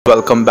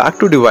Welcome back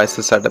to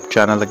Devices Setup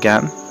channel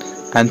again,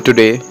 and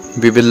today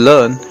we will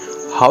learn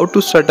how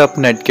to set up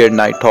Netgear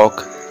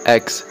Nighthawk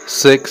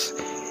X6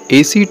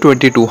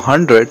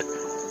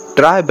 AC2200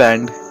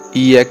 tri-band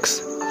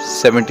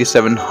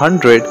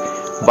Ex7700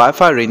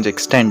 Wi-Fi range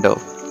extender,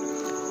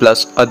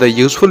 plus other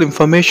useful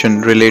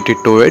information related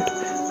to it,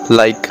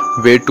 like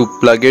where to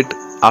plug it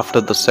after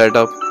the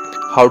setup,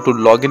 how to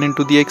log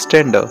into the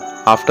extender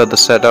after the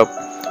setup,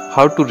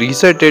 how to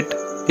reset it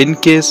in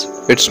case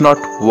it's not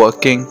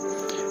working,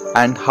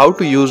 and how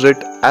to use it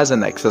as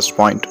an access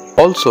point.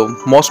 Also,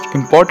 most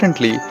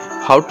importantly,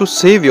 how to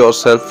save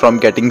yourself from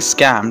getting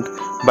scammed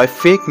by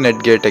fake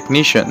Netgear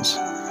technicians.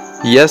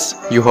 Yes,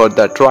 you heard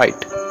that right.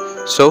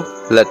 So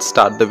let's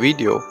start the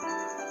video.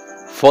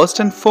 First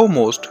and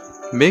foremost,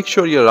 make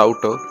sure your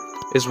router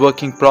is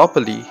working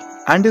properly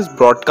and is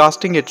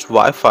broadcasting its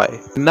Wi-Fi.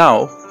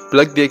 Now,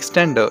 plug the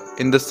extender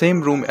in the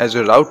same room as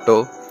your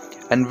router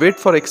and wait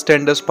for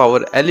extender's power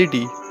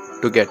LED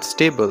to get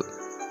stable.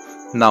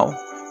 Now,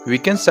 we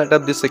can set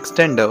up this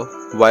extender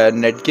via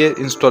Netgear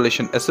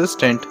Installation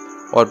Assistant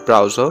or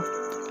browser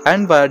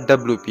and via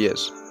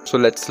WPS. So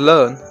let's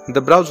learn the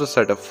browser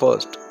setup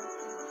first.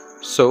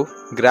 So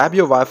grab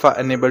your Wi-Fi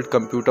enabled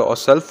computer or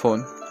cell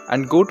phone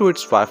and go to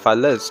its Wi-Fi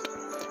list.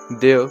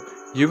 There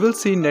you will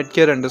see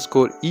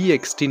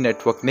Netgear_EXT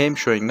network name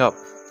showing up.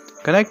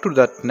 Connect to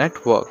that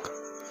network.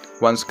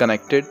 Once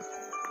connected,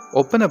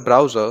 open a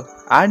browser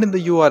and in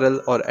the URL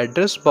or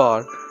address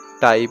bar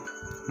type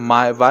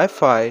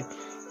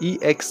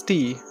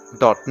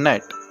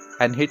mywifiext.net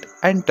and hit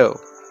enter.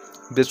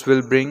 This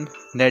will bring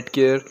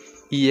Netgear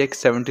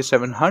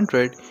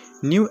Ex7700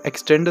 new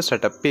extender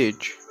setup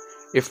page.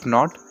 If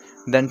not,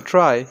 then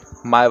try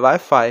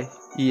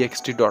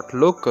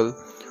mywifiext.local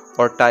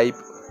or type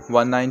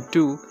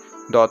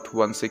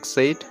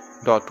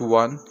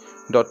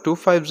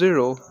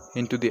 192.168.1.250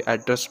 into the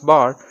address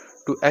bar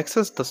to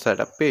access the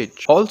setup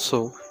page.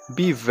 Also,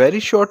 be very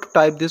sure to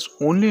type this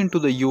only into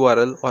the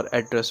URL or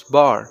address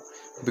bar,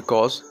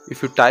 because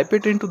if you type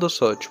it into the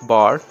search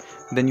bar,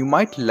 then you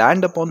might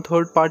land upon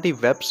third-party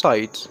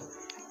websites,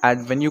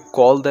 and when you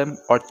call them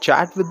or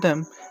chat with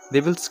them,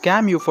 they will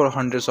scam you for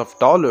hundreds of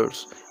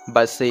dollars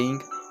by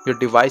saying your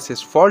device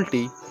is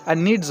faulty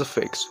and needs a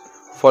fix,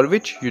 for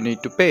which you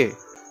need to pay.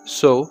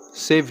 So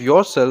save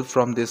yourself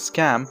from this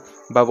scam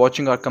by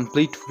watching our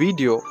complete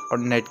video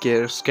on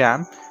Netgear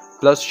scam,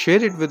 plus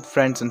share it with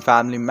friends and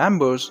family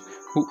members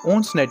who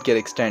owns Netgear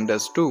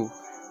extenders too.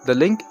 The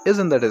link is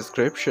in the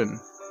description.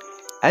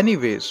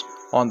 Anyways,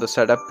 on the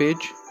setup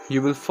page,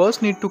 you will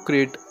first need to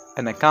create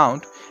an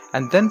account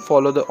and then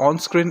follow the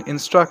on-screen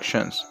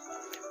instructions.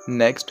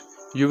 Next,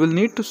 you will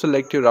need to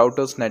select your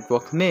router's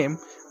network name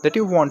that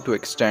you want to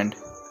extend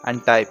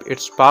and type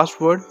its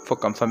password for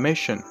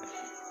confirmation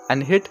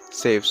and hit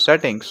Save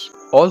Settings.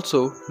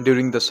 Also,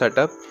 during the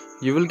setup,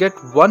 you will get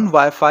one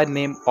Wi-Fi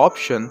name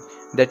option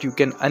that you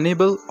can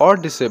enable or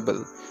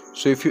disable.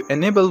 So if you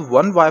enable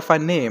one Wi-Fi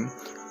name,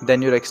 then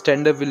your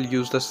extender will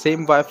use the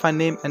same Wi-Fi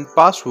name and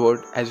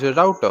password as your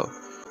router.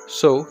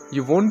 So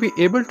you won't be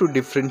able to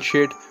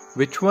differentiate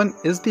which one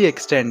is the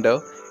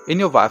extender in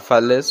your Wi-Fi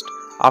list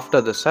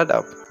after the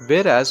setup.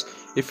 Whereas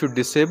if you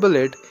disable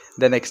it,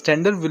 then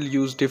extender will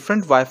use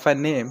different Wi-Fi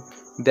name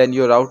than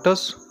your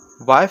router's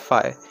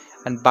Wi-Fi,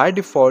 and by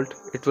default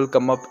it will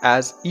come up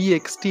as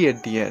EXT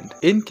at the end.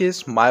 In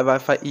case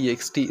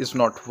mywifiext is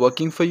not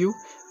working for you,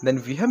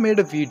 then we have made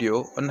a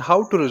video on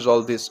how to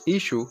resolve this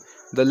issue.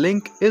 The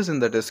link is in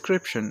the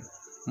description.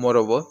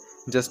 Moreover,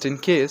 just in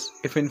case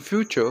if in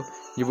future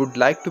you would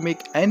like to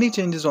make any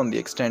changes on the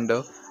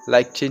extender,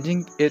 like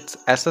changing its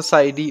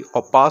SSID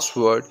or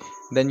password,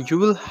 then you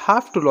will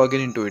have to log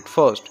into it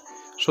first.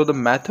 So the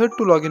method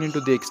to log into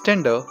the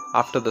extender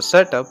after the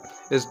setup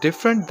is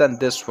different than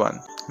this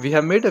one. We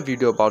have made a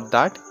video about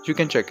that, you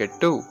can check it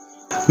too.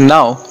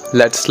 Now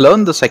let's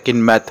learn the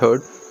second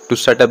method to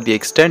set up the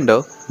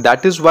extender,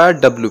 that is via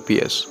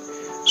WPS.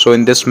 So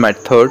in this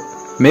method,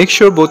 make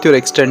sure both your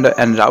extender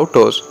and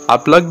routers are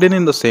plugged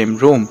in the same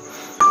room.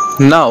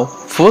 Now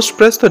first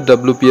press the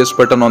WPS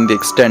button on the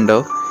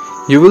extender.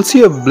 You will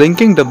see a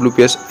blinking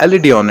WPS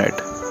LED on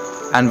it,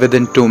 and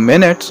within 2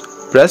 minutes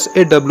press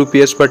a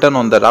WPS button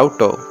on the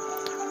router.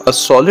 A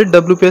solid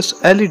WPS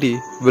LED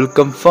will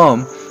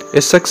confirm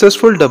a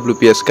successful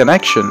WPS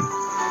connection.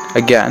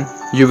 Again,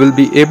 you will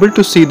be able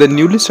to see the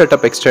newly set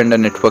up extender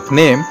network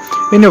name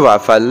in your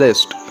Wi-Fi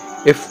list.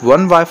 If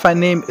one Wi-Fi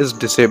name is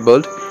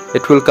disabled,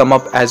 it will come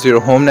up as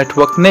your home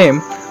network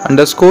name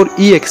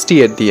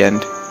 _EXT at the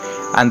end,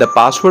 and the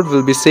password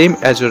will be same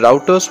as your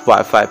router's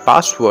Wi-Fi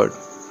password.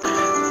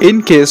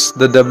 In case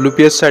the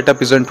WPS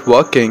setup isn't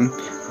working,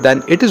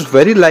 then it is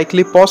very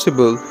likely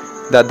possible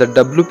that the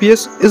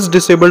WPS is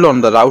disabled on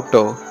the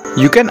router.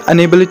 You can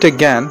enable it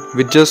again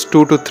with just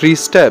 2 to 3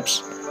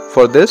 steps.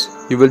 For this,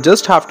 you will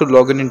just have to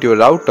log into your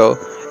router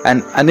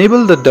and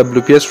enable the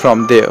WPS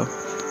from there.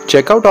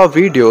 Check out our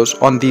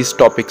videos on these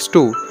topics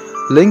too.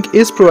 Link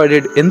is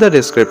provided in the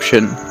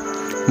description.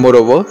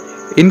 Moreover,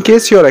 in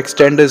case your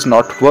extender is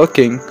not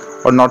working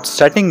or not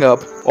setting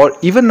up or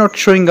even not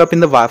showing up in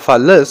the Wi-Fi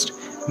list,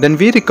 then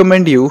we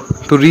recommend you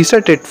to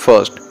reset it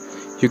first.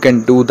 You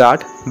can do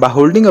that by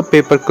holding a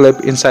paper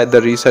clip inside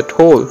the reset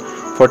hole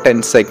for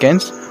 10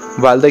 seconds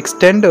while the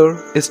extender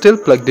is still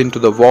plugged into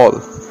the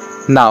wall.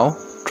 Now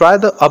try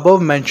the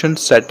above mentioned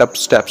setup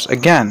steps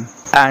again.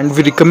 And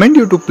we recommend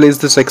you to place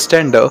this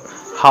extender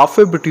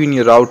halfway between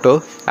your router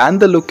and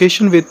the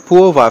location with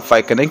poor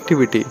Wi-Fi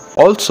connectivity.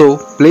 Also,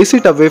 place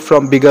it away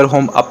from bigger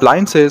home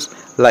appliances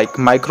like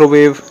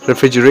microwave,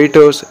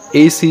 refrigerators,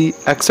 AC,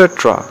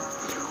 etc.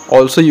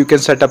 Also, you can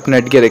set up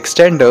Netgear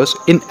extenders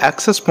in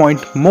access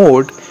point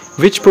mode,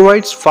 which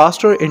provides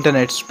faster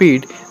internet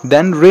speed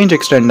than range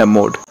extender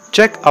mode.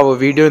 Check our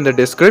video in the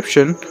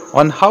description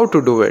on how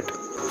to do it.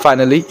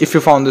 Finally, if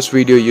you found this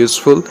video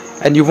useful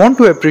and you want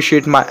to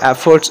appreciate my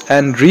efforts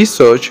and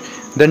research,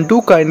 then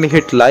do kindly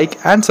hit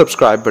like and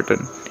subscribe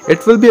button.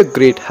 It will be a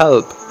great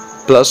help.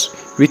 Plus,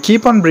 we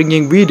keep on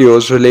bringing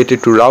videos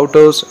related to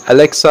routers,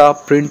 Alexa,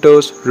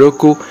 printers,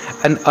 Roku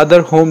and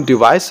other home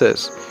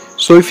devices.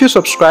 So if you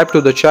subscribe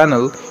to the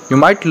channel, you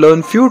might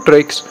learn few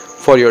tricks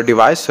for your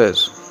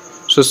devices.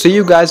 So see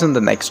you guys in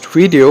the next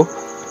video.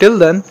 Till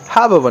then,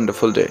 have a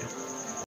wonderful day.